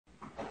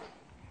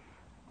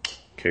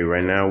Okay,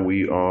 right now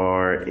we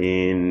are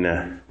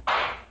in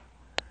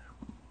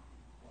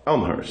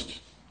Elmhurst.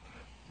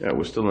 Yeah,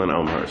 we're still in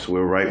Elmhurst.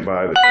 We're right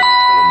by the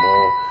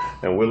Mall,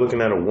 and we're looking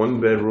at a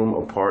one-bedroom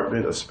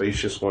apartment, a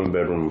spacious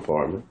one-bedroom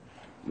apartment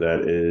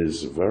that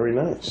is very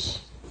nice.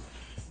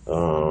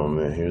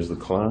 And here's the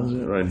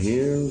closet right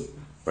here.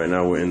 Right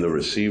now we're in the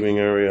receiving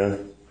area,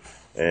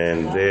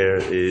 and there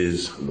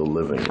is the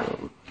living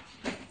room.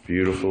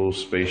 Beautiful,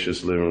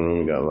 spacious living room.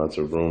 We got lots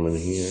of room in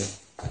here.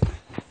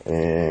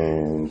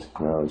 And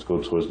now let's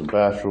go towards the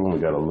bathroom. We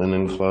got a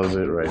linen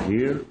closet right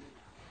here.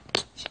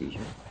 Excuse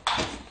me.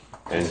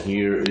 And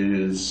here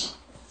is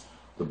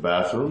the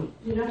bathroom.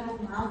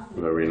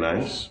 Very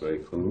nice, very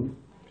clean,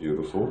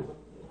 beautiful.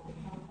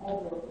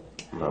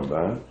 Not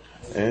bad.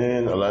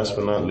 And last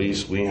but not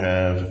least, we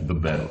have the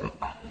bedroom.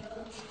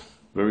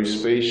 Very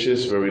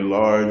spacious, very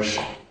large,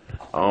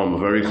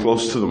 very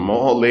close to the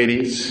mall,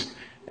 ladies,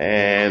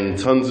 and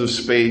tons of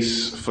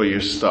space for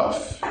your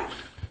stuff.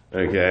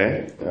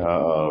 Okay,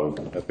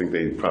 I think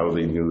they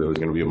probably knew there was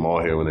going to be a mall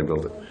here when they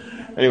built it.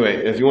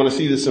 Anyway, if you want to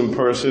see this in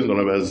person, don't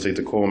ever hesitate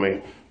to call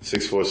me,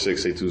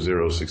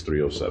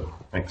 646-820-6307.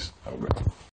 Thanks. Have a great day.